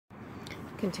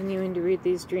Continuing to read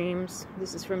these dreams.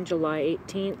 This is from July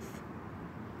 18th,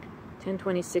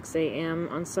 10:26 a.m.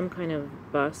 on some kind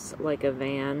of bus, like a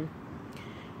van.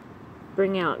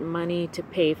 Bring out money to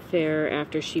pay fare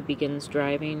after she begins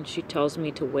driving. She tells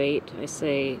me to wait. I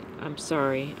say, I'm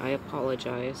sorry, I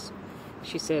apologize.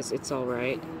 She says, it's all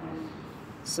right.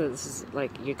 So this is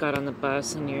like you got on the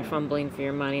bus and you're fumbling for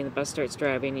your money and the bus starts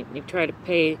driving. You try to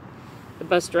pay the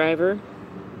bus driver.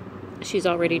 She's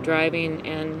already driving,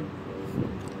 and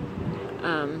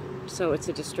so it's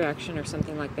a distraction or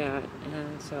something like that.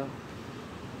 And so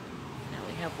now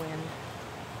we have wind.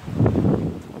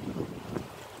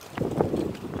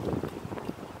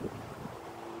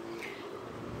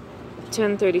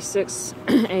 10:36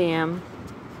 a.m.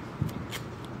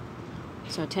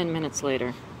 So 10 minutes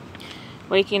later.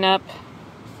 Waking up,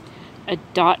 a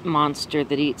dot monster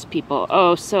that eats people.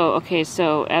 Oh, so, okay,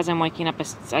 so as I'm waking up,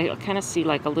 I kind of see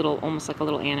like a little, almost like a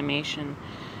little animation,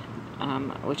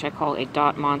 which I call a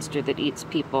dot monster that eats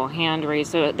people. Hand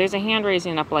raised. So there's a hand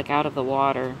raising up like out of the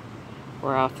water,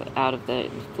 or out of the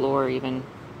floor even.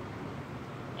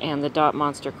 And the dot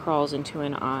monster crawls into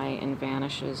an eye and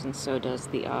vanishes, and so does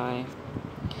the eye.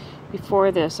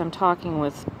 Before this, I'm talking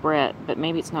with Bret, but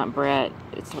maybe it's not Bret,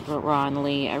 it's Ron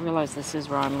Lee. I realize this is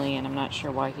Ron Lee, and I'm not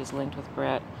sure why he's linked with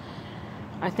Bret.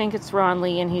 I think it's Ron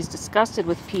Lee, and he's disgusted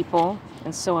with people,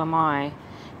 and so am I.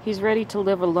 He's ready to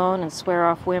live alone and swear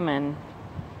off women,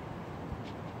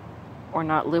 or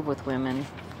not live with women.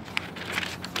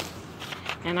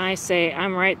 And I say,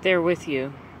 I'm right there with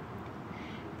you.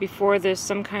 Before this,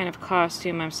 some kind of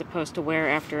costume I'm supposed to wear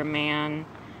after a man,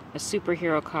 a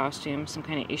superhero costume, some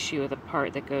kind of issue of the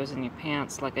part that goes in your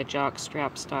pants, like a jock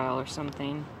strap style or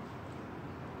something.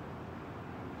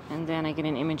 And then I get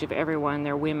an image of everyone,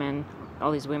 they're women,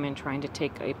 all these women trying to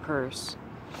take a purse.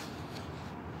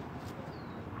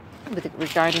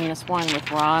 Regarding this one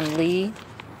with Ron Lee,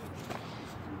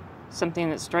 something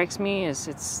that strikes me is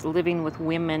it's living with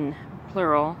women,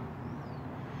 plural.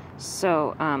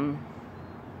 So,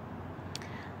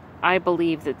 I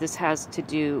believe that this has to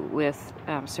do with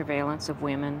surveillance of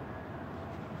women.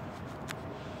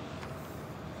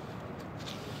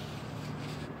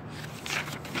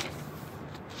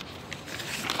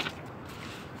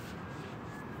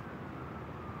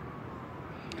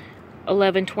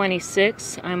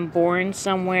 (11:26). I'm born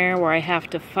somewhere where I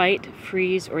have to fight,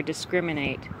 freeze, or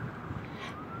discriminate.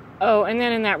 Oh, and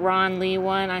then in that Ron Lee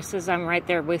one, I says I'm right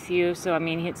there with you. So I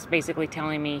mean, it's basically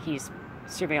telling me he's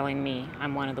surveilling me.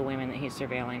 I'm one of the women that he's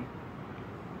surveilling.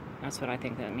 That's what I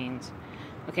think that means.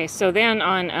 Okay, so then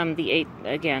on the 8th,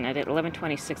 again, at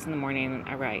 11:26 in the morning,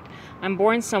 I write, I'm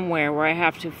born somewhere where I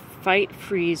have to fight,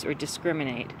 freeze, or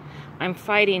discriminate. I'm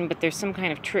fighting, but there's some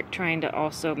kind of trick trying to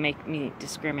also make me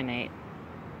discriminate.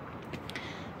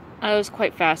 I was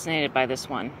quite fascinated by this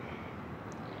one.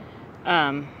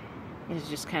 It's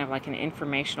just kind of like an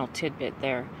informational tidbit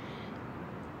there.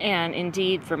 And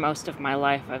indeed, for most of my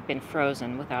life, I've been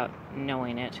frozen without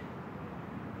knowing it.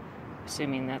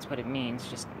 Assuming that's what it means,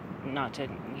 just not to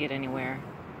get anywhere.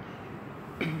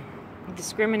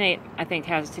 Discriminate, I think,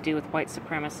 has to do with white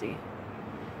supremacy.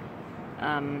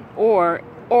 Or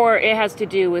it has to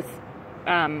do with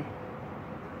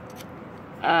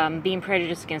being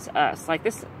prejudiced against us. Like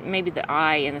this, maybe the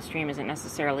I in the stream isn't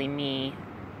necessarily me,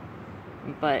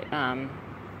 but a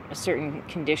certain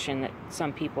condition that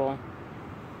some people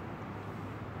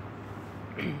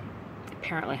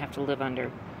apparently have to live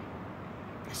under.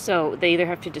 So they either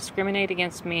have to discriminate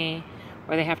against me,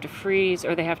 or they have to freeze,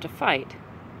 or they have to fight.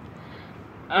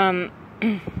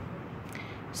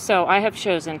 So I have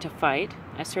chosen to fight.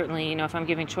 I certainly, you know, if I'm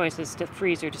giving choices to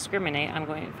freeze or discriminate, I'm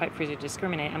going to fight, freeze, or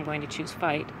discriminate. I'm going to choose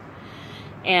fight.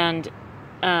 And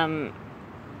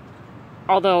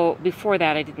although before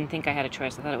that I didn't think I had a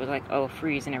choice. I thought it was like, oh,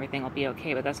 freeze and everything will be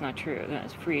okay, but that's not true.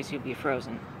 Freeze, you'll be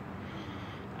frozen.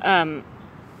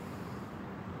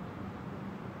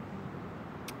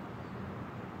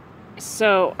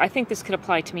 So I think this could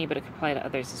apply to me, but it could apply to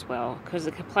others as well. Because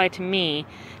it could apply to me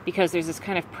because there's this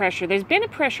kind of pressure. There's been a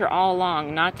pressure all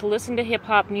along not to listen to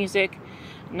hip-hop music,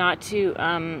 not to,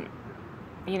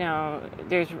 you know,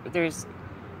 there's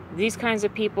these kinds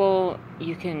of people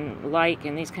you can like,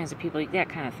 and these kinds of people, that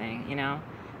kind of thing, you know,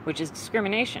 which is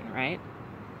discrimination, right?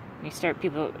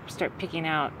 People start picking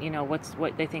out, you know,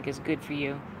 what they think is good for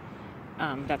you.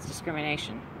 That's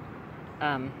discrimination.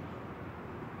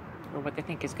 Or what they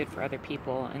think is good for other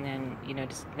people, and then, you know,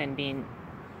 just then being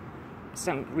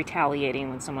retaliating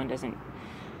when someone doesn't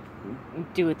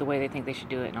do it the way they think they should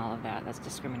do it, and all of that. That's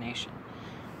discrimination.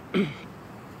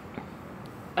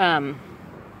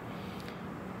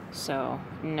 So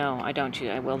no,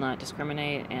 I will not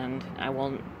discriminate, and I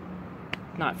will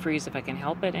not freeze if I can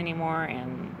help it anymore,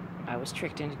 and I was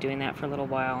tricked into doing that for a little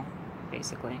while,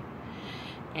 basically.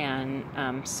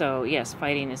 And so yes,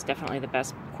 fighting is definitely the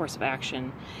best course of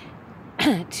action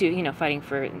to, you know, fighting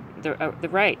for the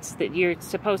rights that you're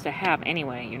supposed to have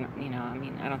anyway. You know, I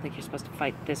mean, I don't think you're supposed to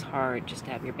fight this hard just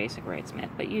to have your basic rights met,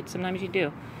 but sometimes you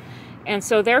do. And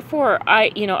so therefore,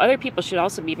 you know, other people should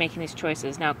also be making these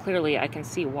choices. Now, clearly, I can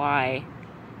see why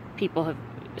people have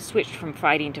switched from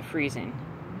fighting to freezing.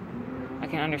 I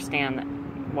can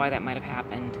understand why that might have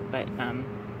happened, but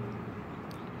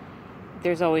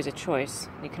there's always a choice.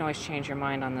 You can always change your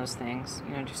mind on those things.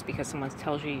 You know, just because someone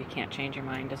tells you you can't change your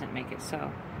mind doesn't make it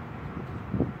so.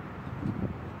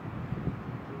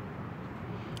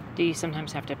 Do you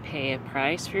sometimes have to pay a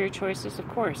price for your choices? Of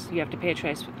course, you have to pay a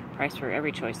price for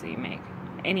every choice that you make,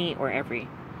 any or every.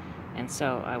 And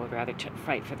so I would rather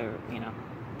fight for the, you know,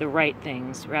 the right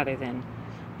things rather than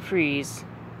freeze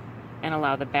and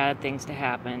allow the bad things to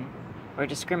happen, or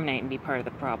discriminate and be part of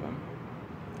the problem.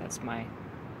 That's my...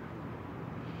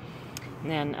 And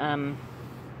then,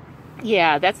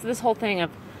 yeah, that's this whole thing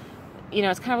of, you know,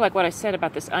 it's kind of like what I said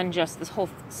about this whole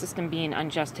system being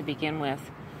unjust to begin with.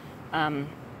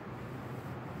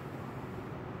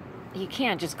 You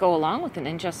can't just go along with an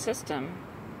unjust system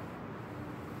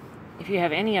if you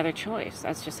have any other choice.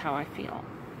 That's just how I feel.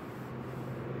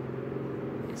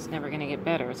 It's never going to get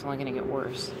better. It's only going to get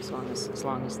worse as long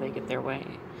as they get their way.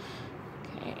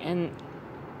 Okay, and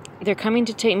they're coming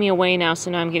to take me away now, so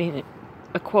now I'm getting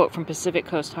a quote from Pacific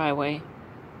Coast Highway.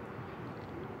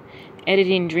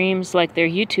 Editing dreams like they're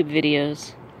YouTube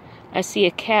videos. I see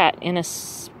a cat in a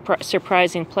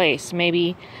surprising place,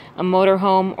 maybe a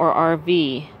motorhome or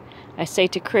RV. I say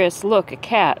to Chris, look, a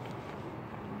cat.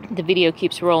 The video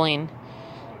keeps rolling.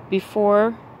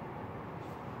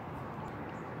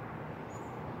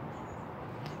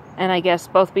 And I guess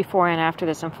both before and after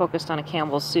this, I'm focused on a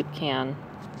Campbell's soup can.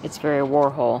 It's very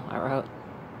Warhol, I wrote.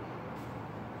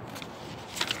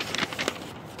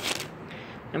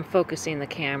 I'm focusing the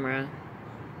camera.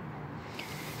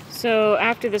 So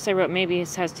after this, I wrote, maybe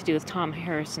this has to do with Tom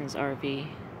Harrison's RV.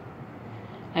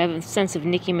 I have a sense of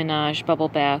Nicki Minaj, bubble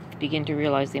bath, begin to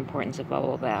realize the importance of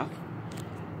bubble bath.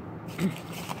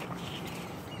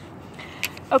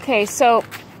 Okay, so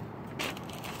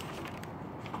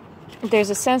there's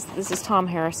a sense that this is Tom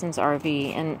Harrison's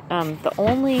RV, and the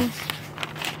only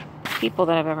people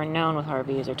that I've ever known with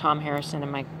RVs are Tom Harrison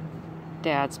and my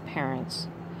dad's parents.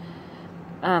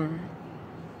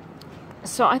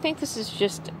 So I think this is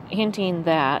just hinting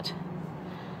that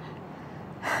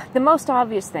the most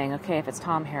obvious thing, okay, if it's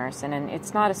Tom Harrison, and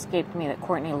it's not escaped me that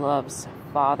Courtney Love's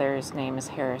father's name is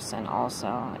Harrison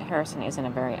also. Harrison is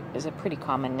a pretty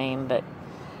common name, but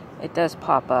it does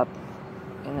pop up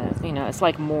in the, you know, it's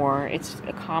like Moore. It's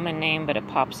a common name, but it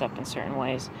pops up in certain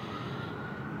ways.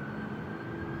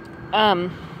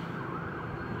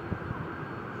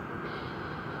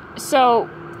 So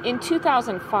in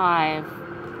 2005,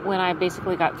 when I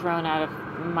basically got thrown out of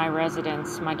my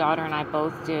residence, my daughter and I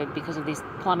both did, because of these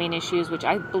plumbing issues, which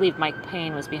I believe Mike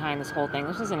Payne was behind this whole thing.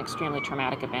 This was an extremely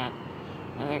traumatic event.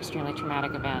 Another extremely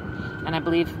traumatic event. And I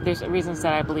believe, there's reasons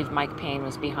that I believe Mike Payne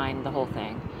was behind the whole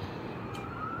thing.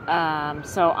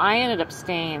 So I ended up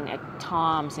staying at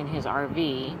Tom's in his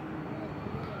RV.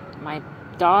 My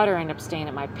daughter ended up staying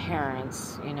at my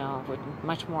parents', you know, with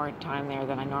much more time there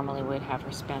than I normally would have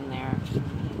her spend there.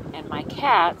 And my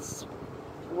cats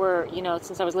were, you know,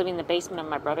 since I was living in the basement of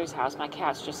my brother's house, my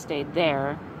cats just stayed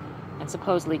there and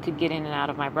supposedly could get in and out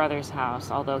of my brother's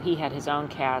house, although he had his own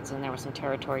cats and there were some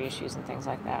territory issues and things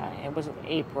like that. It was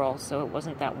April, so it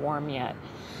wasn't that warm yet.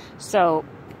 So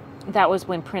that was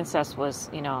when Princess was,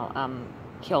 you know,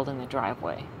 killed in the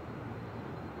driveway,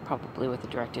 probably with a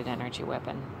directed energy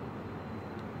weapon.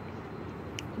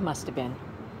 It must have been.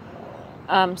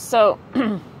 So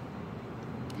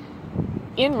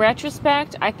in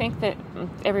retrospect, I think that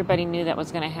everybody knew that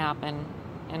was going to happen,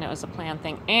 and it was a planned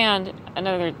thing. And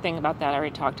another thing about that, I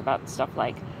already talked about stuff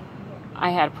like I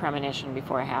had a premonition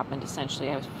before it happened. Essentially,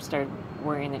 I started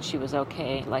worrying that she was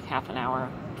okay like half an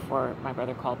hour before my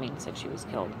brother called me and said she was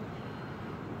killed.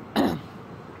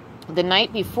 The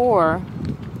night before,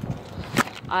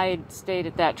 I stayed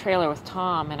at that trailer with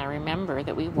Tom, and I remember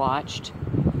that we watched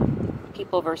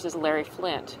People versus Larry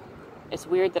Flint. It's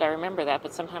weird that I remember that,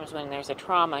 but sometimes when there's a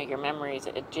trauma, your memories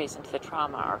adjacent to the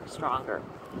trauma are stronger.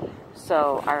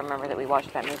 So I remember that we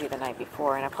watched that movie the night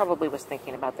before, and I probably was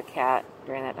thinking about the cat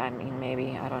during that time. I mean,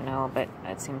 maybe, I don't know, but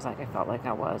it seems like I felt like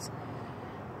I was.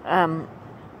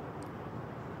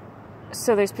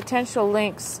 So there's potential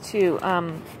links to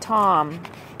Tom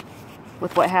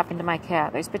with what happened to my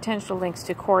cat. There's potential links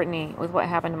to Courtney with what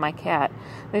happened to my cat.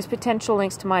 There's potential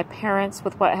links to my parents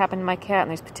with what happened to my cat.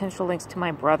 And there's potential links to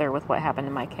my brother with what happened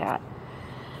to my cat.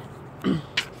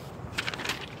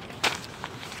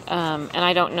 And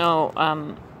I don't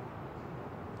know,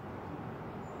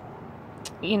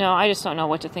 you know, I just don't know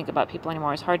what to think about people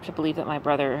anymore. It's hard to believe that my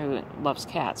brother, who loves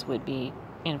cats, would be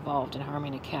involved in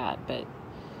harming a cat, but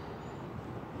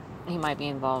he might be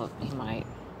involved. He might.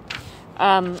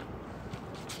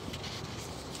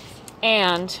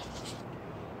 And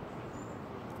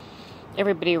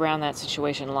everybody around that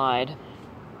situation lied.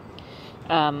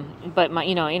 But my,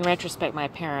 you know, in retrospect, my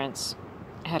parents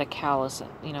had a callous,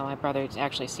 you know, my brother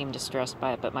actually seemed distressed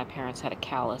by it, but my parents had a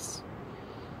callous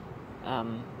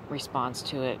response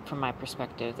to it from my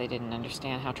perspective. They didn't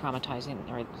understand how traumatizing,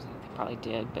 or they probably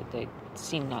did, but they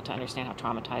seemed not to understand how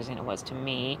traumatizing it was to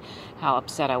me, how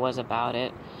upset I was about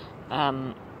it.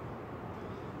 But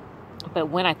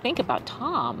when I think about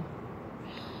Tom,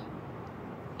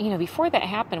 you know, before that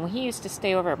happened, when he used to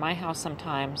stay over at my house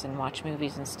sometimes and watch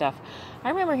movies and stuff, I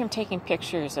remember him taking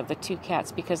pictures of the two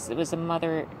cats, because it was the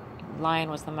mother,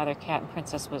 Lion was the mother cat and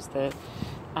Princess was the,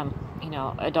 you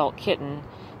know, adult kitten.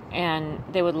 And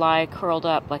they would lie curled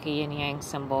up like a yin-yang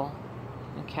symbol.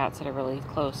 And cats that are really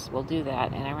close will do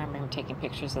that. And I remember him taking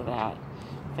pictures of that.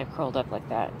 They're curled up like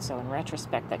that. So in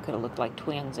retrospect, that could have looked like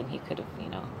twins, and he could have, you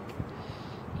know,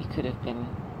 he could have been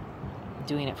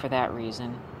doing it for that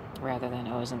reason, rather than,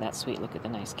 oh, isn't that sweet? Look at the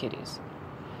nice kitties.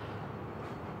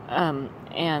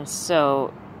 And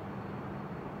so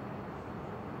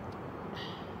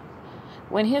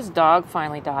when his dog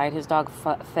finally died, his dog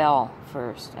fell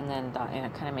first and then died. And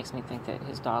it kind of makes me think that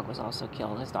his dog was also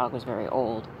killed. His dog was very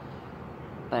old.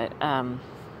 But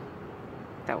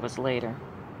that was later.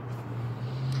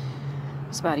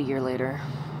 It's about a year later.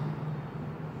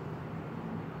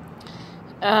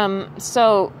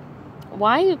 So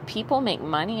why do people make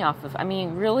money off of, I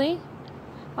mean, really?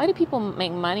 Why do people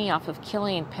make money off of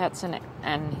killing pets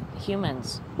and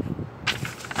humans?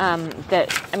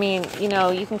 That, I mean, you know,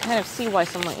 you can kind of see why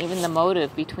someone, even the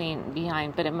motive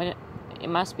behind, but it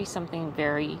must be something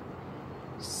very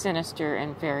sinister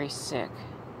and very sick.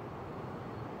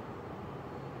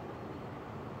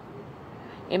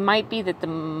 It might be that the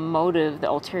motive, the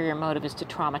ulterior motive, is to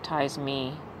traumatize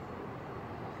me,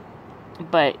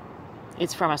 but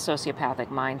it's from a sociopathic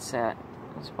mindset.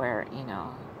 It's where, you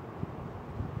know,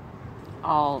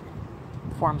 all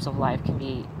forms of life can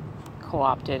be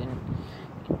co-opted and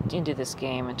into this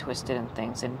game and twisted and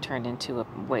things and turned into a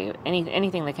way of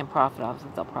anything they can profit off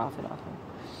of, they'll profit off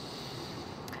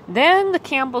of. Then the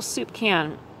Campbell's soup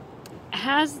can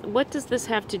what does this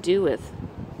have to do with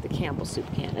the Campbell's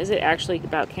soup can? Is it actually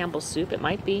about Campbell's soup? It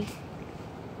might be.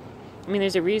 I mean,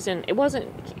 there's a reason. It wasn't,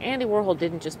 Andy Warhol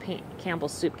didn't just paint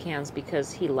Campbell's soup cans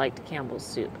because he liked Campbell's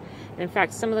soup. And in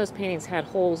fact, some of those paintings had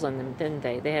holes in them, didn't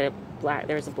they?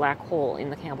 There was a black hole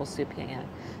in the Campbell's soup can.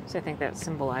 So I think that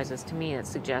symbolizes, to me, it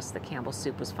suggests that Campbell's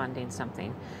soup was funding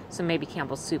something. So maybe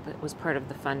Campbell's soup was part of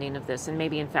the funding of this, and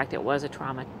maybe in fact it was a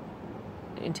trauma,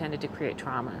 intended to create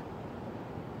trauma.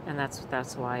 And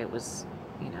that's why it was,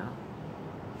 you know,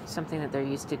 something that they're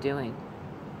used to doing.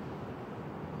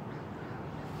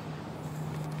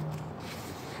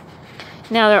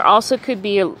 Now, there also could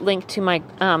be a link to my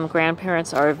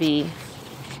grandparents' RV,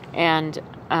 and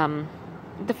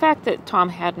the fact that Tom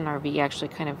had an RV actually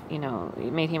kind of, you know,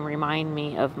 it made him remind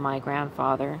me of my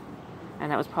grandfather,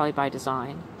 and that was probably by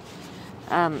design,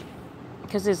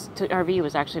 because his RV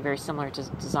was actually very similar to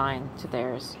design to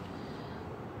theirs,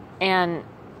 and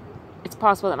it's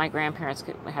possible that my grandparents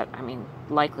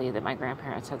likely that my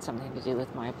grandparents had something to do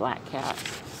with my black cat,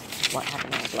 what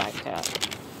happened to my black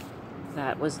cat.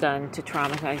 That was done to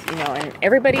traumatize, you know, and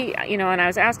everybody, you know, and I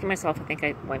was asking myself,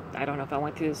 I don't know if I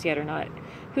went through this yet or not,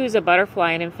 who's a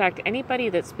butterfly? And in fact, anybody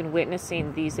that's been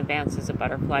witnessing these events is a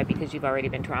butterfly, because you've already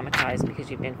been traumatized, because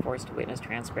you've been forced to witness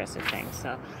transgressive things.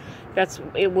 So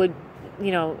it would,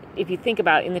 you know, if you think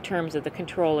about it in the terms of the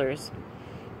controllers,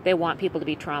 they want people to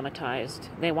be traumatized.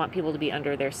 They want people to be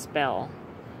under their spell.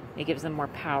 It gives them more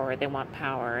power. They want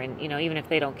power. And, you know, even if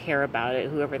they don't care about it,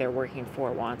 whoever they're working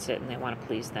for wants it, and they want to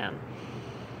please them.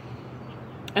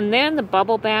 And then the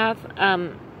bubble bath.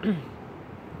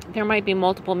 There might be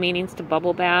multiple meanings to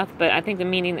bubble bath, but I think the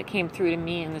meaning that came through to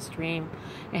me in this dream,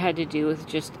 it had to do with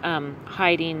just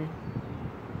hiding,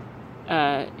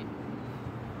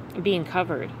 being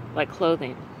covered, like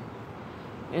clothing.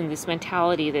 And this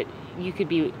mentality that you could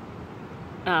be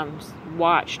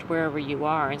watched wherever you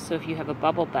are, and so if you have a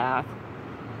bubble bath,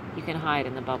 you can hide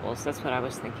in the bubbles. That's what I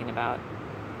was thinking about.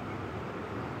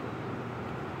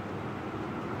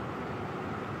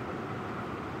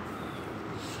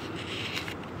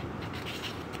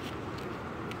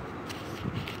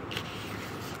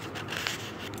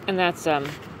 And that's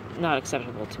not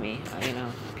acceptable to me. You know,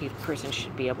 a person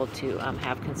should be able to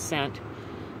have consent,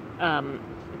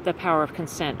 the power of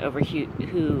consent over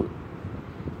who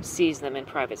sees them in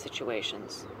private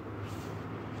situations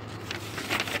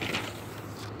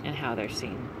and how they're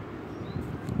seen.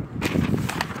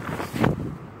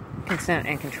 Consent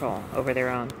and control over their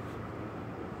own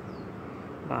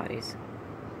bodies.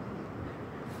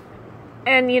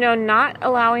 And, you know, not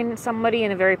allowing somebody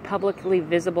in a very publicly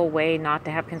visible way not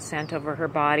to have consent over her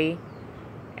body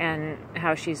and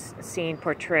how she's seen,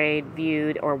 portrayed,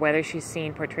 viewed, or whether she's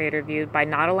seen, portrayed, or viewed, by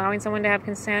not allowing someone to have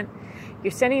consent,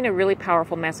 you're sending a really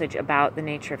powerful message about the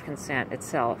nature of consent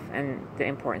itself and the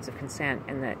importance of consent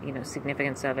and the, you know,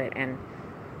 significance of it. And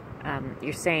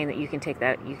you're saying that you can take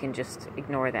that, you can just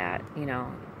ignore that, you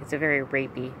know. It's a very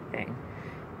rapey thing.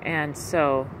 And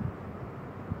so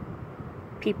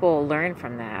people learn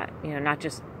from that, you know, not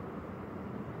just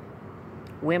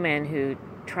women who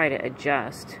try to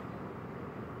adjust,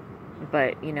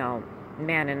 but, you know,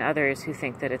 men and others who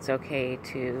think that it's okay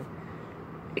to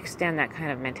extend that kind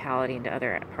of mentality into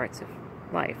other parts of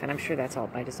life. And I'm sure that's all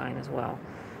by design as well.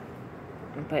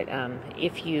 But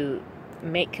if you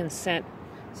make consent,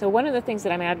 so one of the things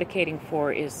that I'm advocating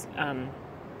for is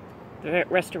the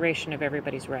restoration of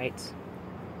everybody's rights.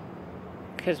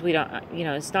 Because we don't, you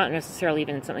know, it's not necessarily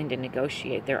even something to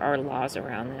negotiate. There are laws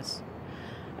around this.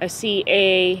 I see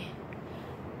A,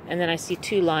 and then I see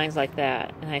two lines like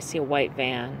that, and I see a white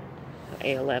van,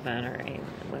 A11 or A,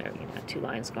 whatever, you know, two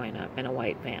lines going up, and a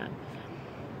white van.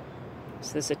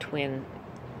 So this is a twin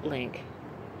link.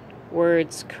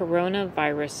 Words,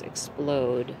 coronavirus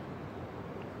explode,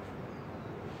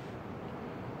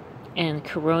 and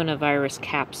coronavirus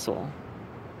capsule.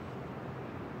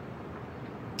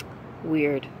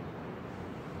 Weird.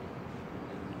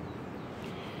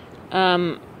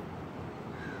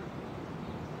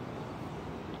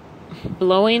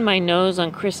 Blowing my nose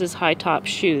on Chris's high top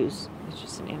shoes. It's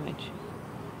just an image.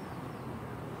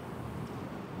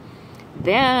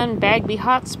 Then Bagby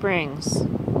Hot Springs.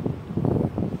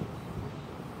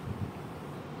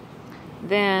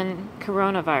 Then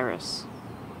coronavirus.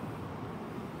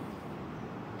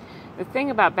 The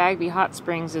thing about Bagby Hot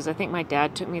Springs is I think my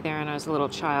dad took me there when I was a little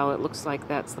child. It looks like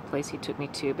that's the place he took me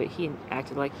to, but he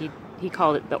acted like he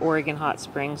called it the Oregon Hot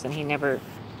Springs, and he never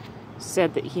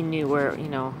said that he knew where, you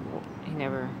know, he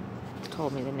never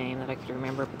told me the name that I could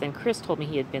remember. But then Chris told me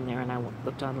he had been there, and I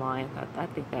looked online. I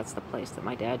think that's the place that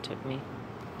my dad took me.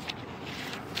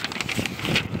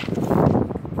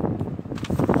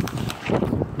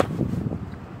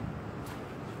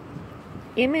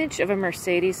 Image of a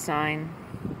Mercedes sign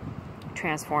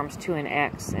transforms to an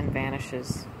X and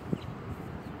vanishes.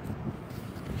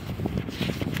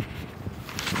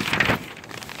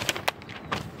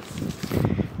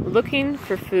 Looking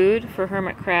for food for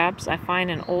hermit crabs, I find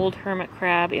an old hermit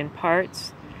crab in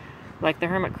parts, like the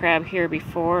hermit crab here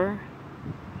before.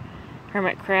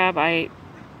 Hermit crab I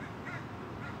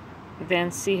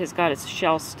then see has got its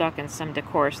shell stuck in some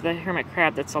decor. So the hermit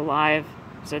crab that's alive,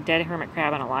 so a dead hermit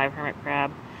crab and a live hermit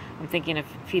crab. I'm thinking of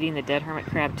feeding the dead hermit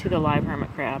crab to the live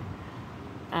hermit crab.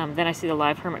 Then I see the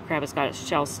live hermit crab has got its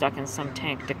shell stuck in some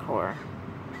tank decor.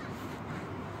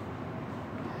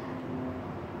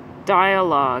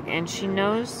 Dialogue, and she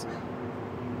knows.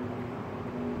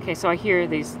 Okay, so I hear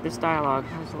this dialogue.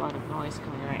 There's a lot of noise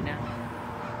coming right now.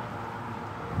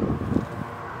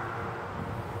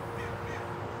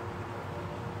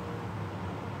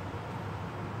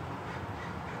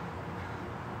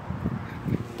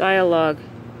 Dialogue.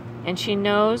 And she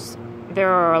knows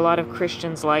there are a lot of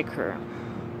Christians like her.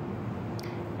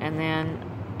 And then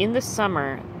in the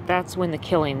summer, that's when the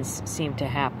killings seem to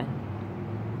happen.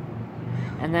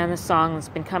 And then the song that's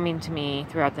been coming to me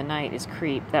throughout the night is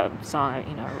Creep. That song,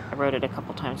 you know, I wrote it a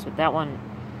couple times, but that one,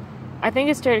 I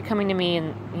think it started coming to me,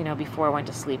 and you know, before I went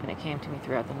to sleep, and it came to me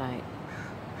throughout the night.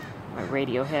 My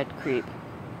Radiohead Creep.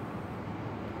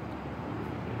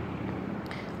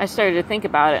 I started to think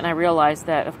about it, and I realized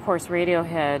that, of course,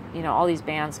 Radiohead, you know, all these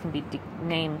bands can be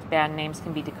band names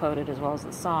can be decoded as well as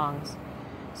the songs.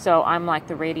 So I'm like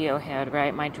the Radiohead,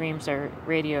 right? My dreams are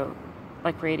radio,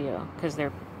 like radio, because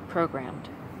they're programmed.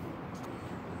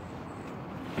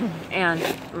 And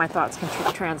my thoughts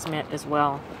can transmit as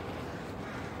well.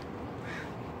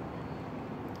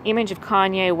 Image of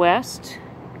Kanye West.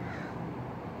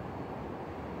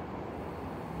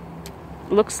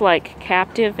 Looks like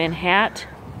captive in hat.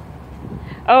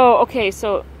 Oh, okay,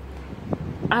 so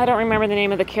I don't remember the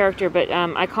name of the character, but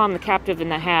I call him the captive in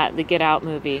the hat, the Get Out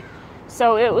movie.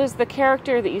 So it was the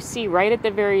character that you see right at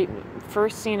the very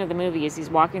first scene of the movie is he's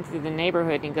walking through the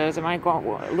neighborhood and he goes, am I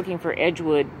looking for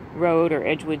Edgewood Road or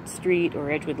Edgewood Street or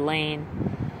Edgewood Lane?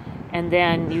 And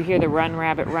then you hear the Run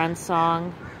Rabbit Run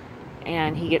song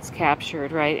and he gets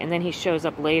captured, right? And then he shows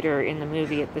up later in the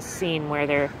movie at the scene where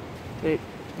they're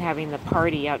having the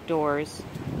party outdoors,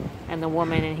 and the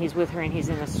woman, and he's with her and he's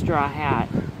in a straw hat.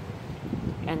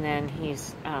 And then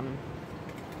he's,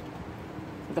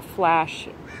 the flash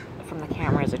from the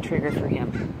camera is a trigger for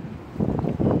him.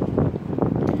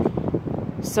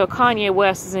 So Kanye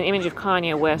West is an image of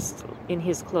Kanye West in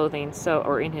his clothing, so,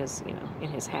 or in his, you know, in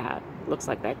his hat. Looks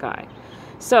like that guy.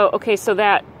 So, okay, so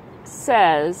that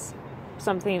says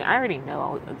something, I already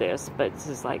know this, but this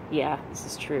is like, yeah, this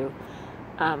is true.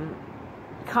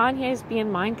 Kanye is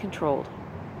being mind controlled.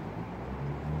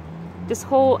 This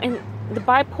whole, and the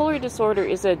bipolar disorder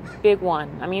is a big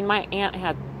one. I mean, my aunt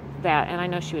had that, and I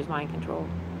know she was mind controlled.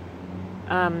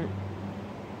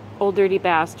 Old Dirty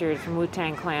Bastard from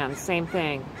Wu-Tang Clan, same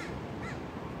thing.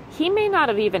 He may not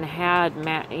have even had,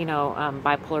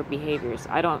 bipolar behaviors.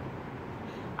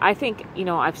 I think,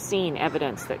 I've seen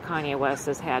evidence that Kanye West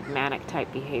has had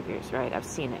manic-type behaviors, right? I've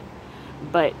seen it.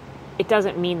 But it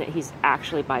doesn't mean that he's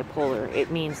actually bipolar.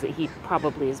 It means that he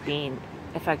probably is being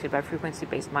affected by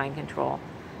frequency-based mind control.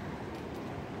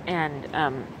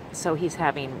 And so he's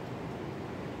having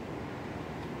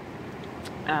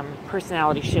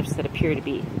personality shifts that appear to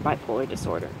be bipolar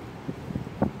disorder.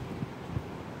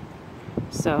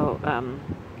 So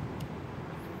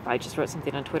I just wrote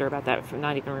something on Twitter about that, from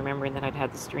not even remembering that I'd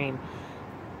had the stream,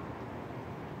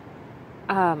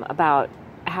 about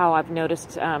how I've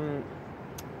noticed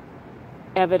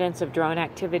evidence of drone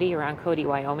activity around Cody,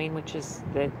 Wyoming, which is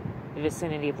the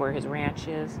vicinity of where his ranch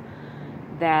is,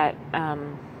 that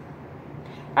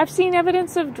I've seen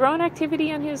evidence of drone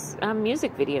activity on his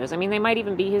music videos. I mean, they might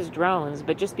even be his drones,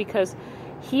 but just because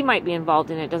he might be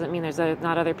involved in it doesn't mean there's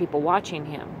not other people watching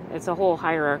him. It's a whole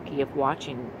hierarchy of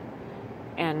watching,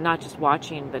 and not just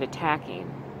watching, but attacking.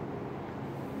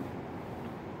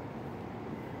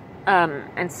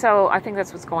 And so I think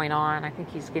that's what's going on. I think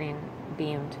he's getting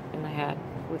beamed in the head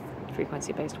with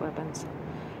frequency-based weapons.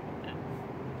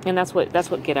 And that's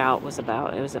what Get Out was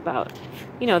about. It was about,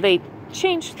 they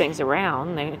changed things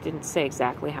around. They didn't say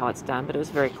exactly how it's done, but it was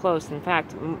very close. In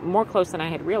fact, more close than I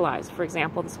had realized. For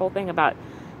example, this whole thing about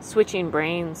switching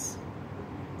brains,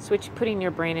 putting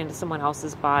your brain into someone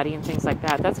else's body and things like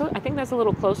that. I think that's a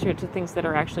little closer to things that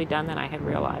are actually done than I had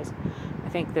realized. I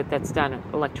think that's done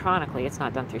electronically. It's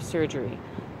not done through surgery,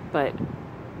 but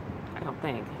I don't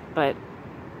think. But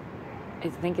I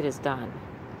think it is done.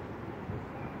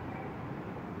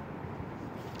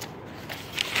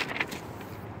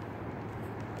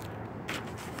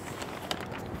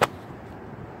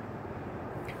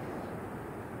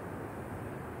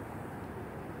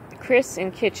 Chris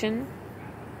in kitchen,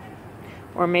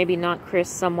 or maybe not Chris,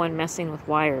 someone messing with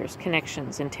wires,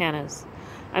 connections, antennas.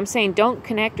 I'm saying don't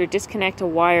connect or disconnect a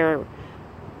wire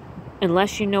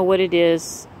unless you know what it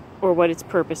is or what its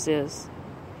purpose is.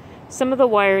 Some of the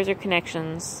wires or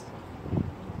connections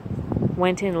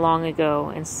went in long ago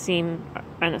and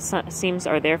seems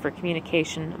are there for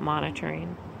communication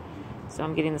monitoring. So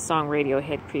I'm getting the song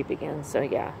Radiohead creep again. So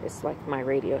yeah, it's like my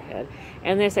Radiohead.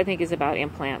 And this, I think, is about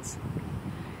implants.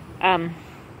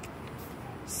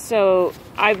 So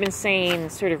I've been saying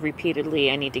sort of repeatedly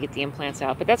I need to get the implants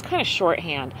out, but that's kind of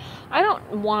shorthand. I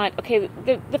don't want, okay,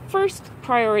 the first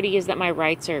priority is that my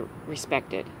rights are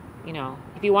respected.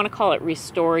 If you want to call it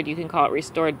restored, you can call it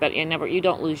restored, but you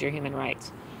don't lose your human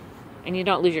rights. And you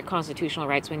don't lose your constitutional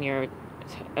rights when you're an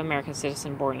American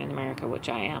citizen born in America, which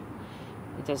I am.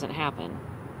 It doesn't happen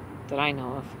that I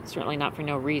know of. Certainly not for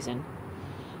no reason.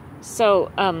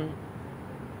 So,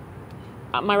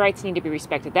 my rights need to be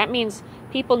respected. That means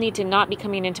people need to not be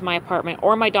coming into my apartment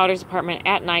or my daughter's apartment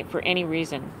at night for any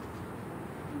reason.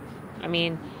 I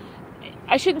mean,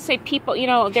 I shouldn't say people,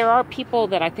 there are people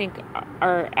that I think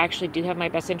are actually do have my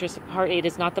best interest at heart. It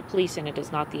is not the police and it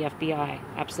is not the FBI.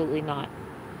 Absolutely not.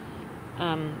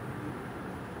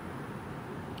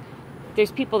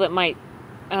 There's people that might,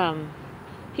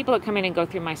 people that come in and go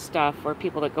through my stuff, or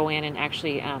people that go in and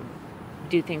actually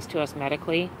do things to us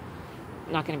medically.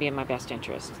 Not going to be in my best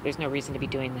interest. There's no reason to be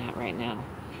doing that right now.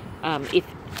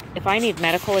 If I need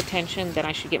medical attention, then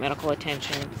I should get medical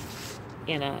attention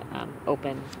in a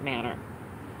open manner.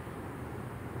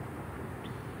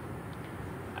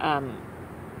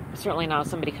 Certainly not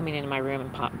somebody coming into my room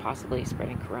and possibly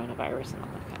spreading coronavirus and all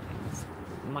that kind of thing. That's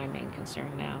my main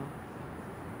concern now.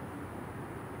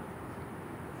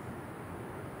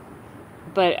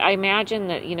 But I imagine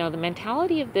that, you know, the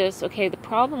mentality of this, okay, the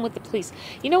problem with the police,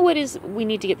 you know what is, we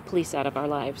need to get the police out of our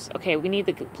lives. Okay, we need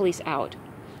the police out.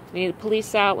 We need the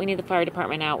police out, we need the fire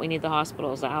department out, we need the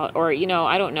hospitals out. Or, you know,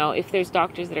 I don't know, if there's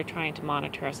doctors that are trying to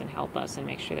monitor us and help us and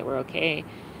make sure that we're okay,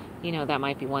 you know, that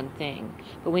might be one thing.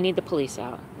 But we need the police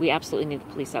out. We absolutely need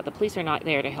the police out. The police are not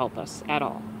there to help us at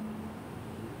all.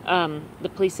 The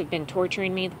police have been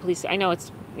torturing me. The police, I know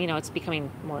it's, you know, it's becoming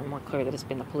more and more clear that it's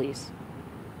been the police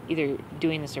either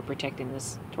doing this or protecting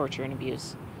this torture and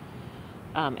abuse,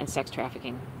 and sex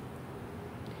trafficking.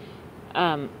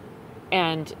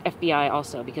 And FBI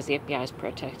also, because the FBI is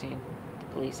protecting the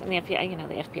police. And the FBI, you know,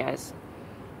 the FBI is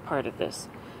part of this.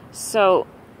 So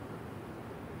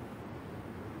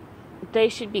they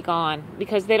should be gone,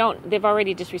 because they've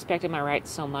already disrespected my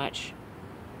rights so much.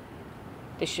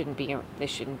 They shouldn't be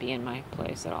in my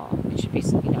place at all. It should be,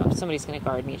 you know, if somebody's going to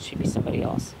guard me, it should be somebody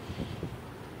else.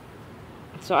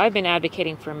 So I've been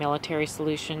advocating for a military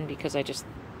solution, because I just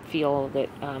feel that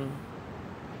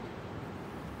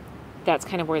that's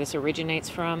kind of where this originates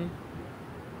from.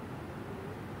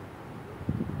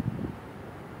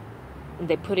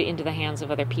 They put it into the hands of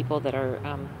other people that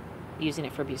are using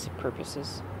it for abusive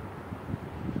purposes.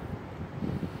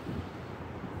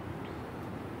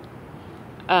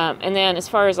 And then as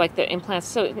far as like the implants,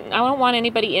 so I don't want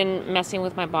anybody in messing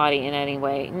with my body in any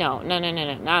way. No,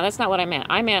 that's not what I meant.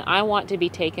 I meant I want to be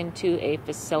taken to a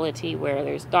facility where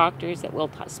there's doctors that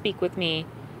will speak with me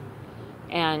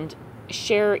and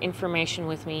share information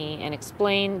with me and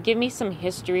explain, give me some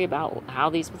history about how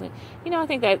these, you know, I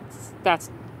think that's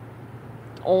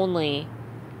only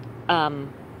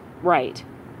right.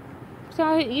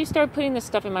 So you started putting this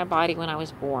stuff in my body when I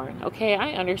was born. Okay,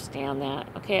 I understand that.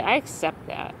 Okay, I accept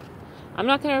that. I'm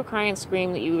not going to cry and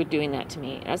scream that you were doing that to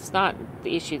me. That's not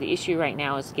the issue. The issue right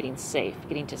now is getting safe,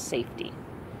 getting to safety.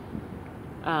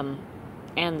 And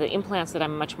the implants that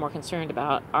I'm much more concerned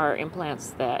about are implants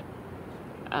that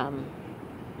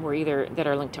that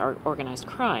are linked to organized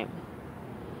crime.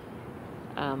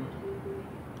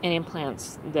 And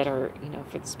implants that are, you know,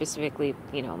 for specifically,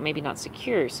 you know, maybe not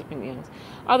secure. So, you know,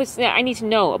 obviously, I need to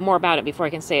know more about it before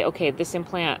I can say, okay, this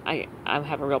implant I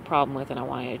have a real problem with and I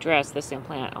want to address. This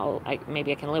implant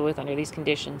maybe I can live with under these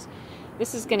conditions.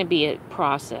 This is going to be a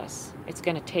process. It's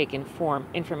going to take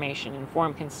informed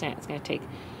consent. It's going to take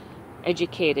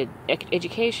education.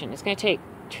 It's going to take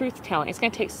truth-telling. It's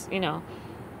going to take, you know,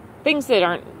 things that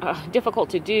aren't difficult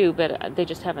to do, but they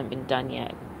just haven't been done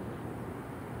yet.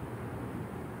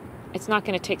 It's not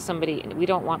going to take somebody, we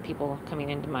don't want people coming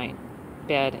into my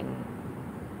bed and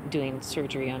doing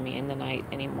surgery on me in the night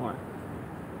anymore.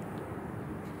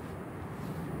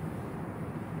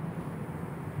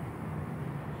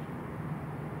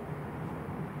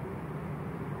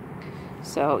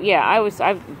 So yeah,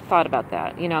 I've thought about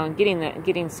that, you know,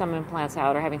 getting some implants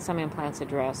out or having some implants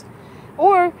addressed.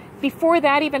 Or before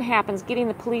that even happens, getting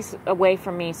the police away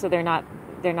from me so they're not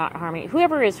harming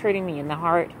whoever is hurting me in the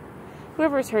heart.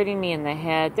 Whoever is hurting me in the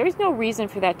head, there's no reason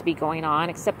for that to be going on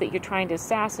except that you're trying to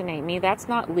assassinate me. That's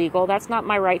not legal. That's not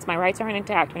my rights. My rights aren't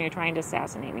intact when you're trying to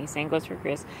assassinate me. Same goes for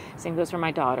Chris. Same goes for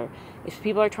my daughter. If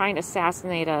people are trying to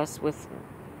assassinate us with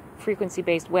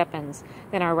frequency-based weapons,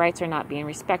 then our rights are not being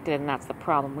respected, and that's the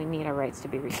problem. We need our rights to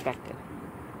be respected.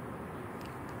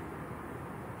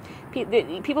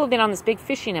 People have been on this big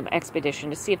fishing expedition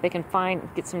to see if they can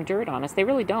get some dirt on us. They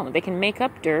really don't. They can make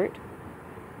up dirt.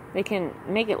 They can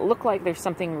make it look like there's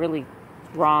something really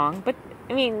wrong. But,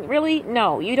 I mean, really,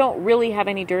 no. You don't really have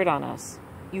any dirt on us.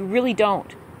 You really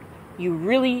don't. You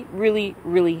really, really,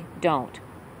 really don't.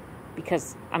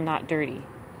 Because I'm not dirty.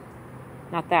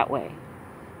 Not that way.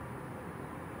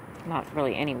 Not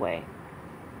really any way.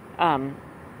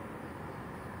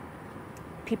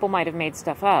 People might have made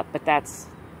stuff up, but that's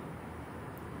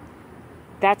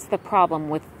the problem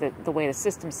with the way the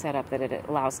system's set up, that it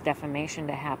allows defamation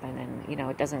to happen, and, you know,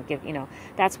 it doesn't give, you know,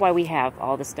 that's why we have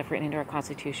all this stuff written into our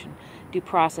Constitution. Due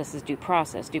process is due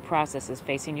process. Due process is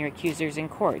facing your accusers in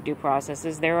court. Due process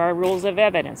is there are rules of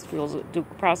evidence. Due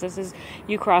process is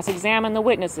you cross-examine the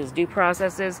witnesses. Due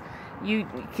process is you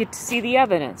get to see the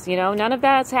evidence. You know, none of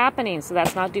that's happening, so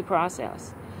that's not due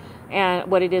process. And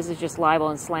what it is just libel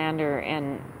and slander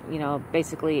and, you know,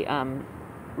 basically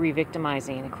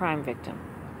re-victimizing a crime victim.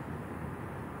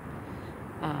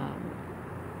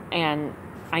 And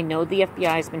I know the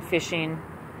FBI has been fishing.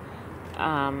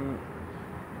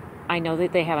 I know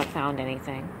that they haven't found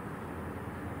anything.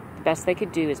 The best they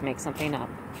could do is make something up.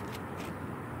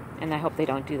 And I hope they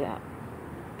don't do that,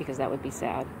 because that would be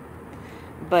sad.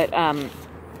 But,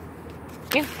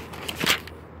 yeah.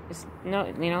 No,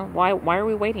 you know, why are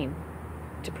we waiting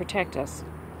to protect us?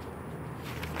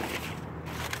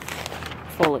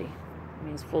 fully. I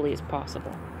mean, as fully as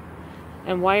possible.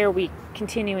 And why are we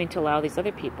continuing to allow these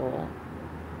other people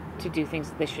to do things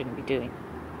that they shouldn't be doing?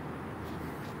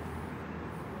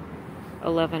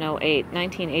 1108,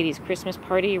 1980s Christmas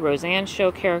party. Roseanne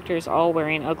show characters all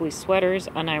wearing ugly sweaters,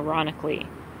 unironically.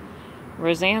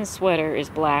 Roseanne's sweater is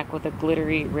black with a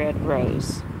glittery red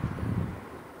rose.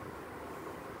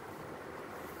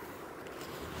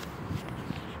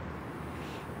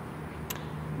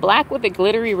 Black with a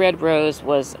glittery red rose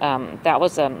was,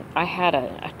 I had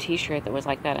a t-shirt that was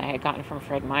like that I had gotten from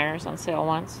Fred Meyer's on sale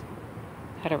once.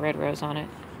 Had a red rose on it.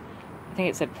 I think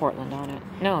it said Portland on it.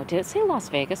 No, did it say Las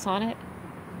Vegas on it?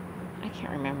 I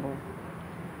can't remember.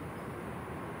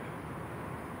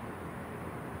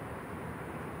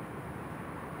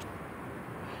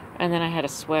 And then I had a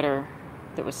sweater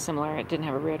that was similar. It didn't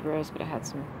have a red rose, but it had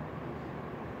some.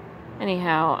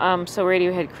 Anyhow, so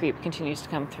Radiohead Creep continues to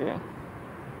come through.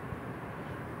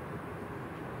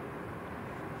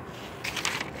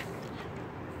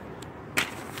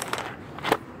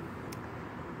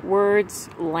 Words,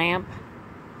 lamp,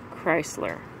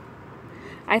 Chrysler.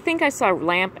 I think I saw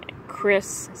lamp,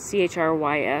 Chris,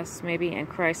 C-H-R-Y-S, maybe, and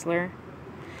Chrysler.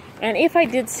 And if I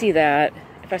did see that,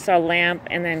 if I saw lamp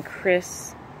and then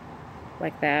Chris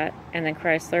like that, and then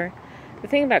Chrysler, the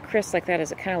thing about Chris like that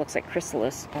is it kind of looks like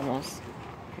chrysalis, almost.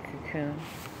 Like a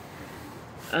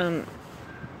cocoon.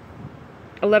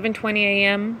 11:20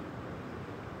 a.m.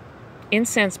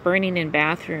 Incense burning in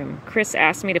bathroom. Chris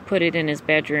asked me to put it in his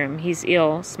bedroom. He's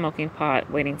ill, smoking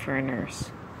pot, waiting for a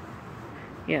nurse.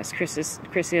 Yes, Chris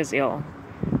is ill.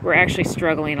 We're actually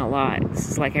struggling a lot. This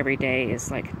is like every day is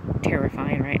like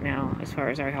terrifying right now as far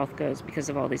as our health goes because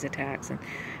of all these attacks and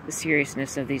the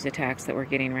seriousness of these attacks that we're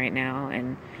getting right now,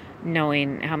 and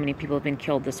knowing how many people have been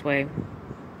killed this way.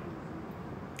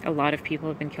 A lot of people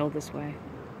have been killed this way.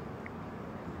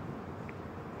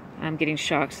 I'm getting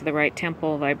shocks to the right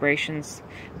temple, vibrations.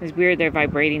 It's weird, they're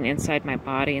vibrating inside my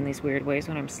body in these weird ways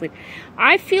when I'm asleep.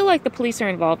 I feel like the police are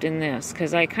involved in this,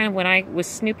 because I kind of, when I was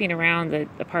snooping around the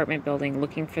apartment building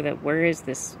looking for where is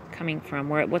this coming from,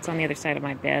 what's on the other side of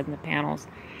my bed and the panels,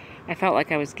 I felt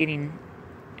like I was getting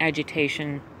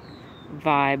agitation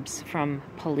vibes from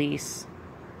police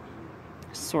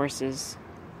sources.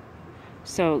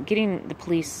 So getting the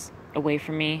police away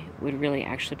from me would really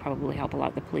actually probably help a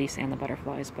lot, the police and the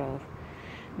butterflies both.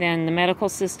 Then the medical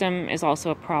system is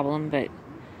also a problem, but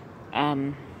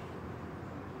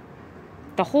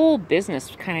the whole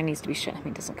business kind of needs to be shut. I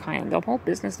mean, the whole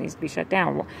business needs to be shut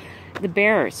down. Well, the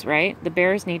bears, right? The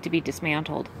bears need to be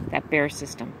dismantled. That bear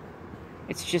system.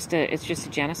 It's just a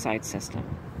genocide system.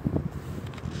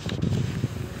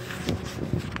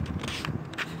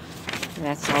 And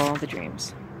that's all the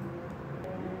dreams.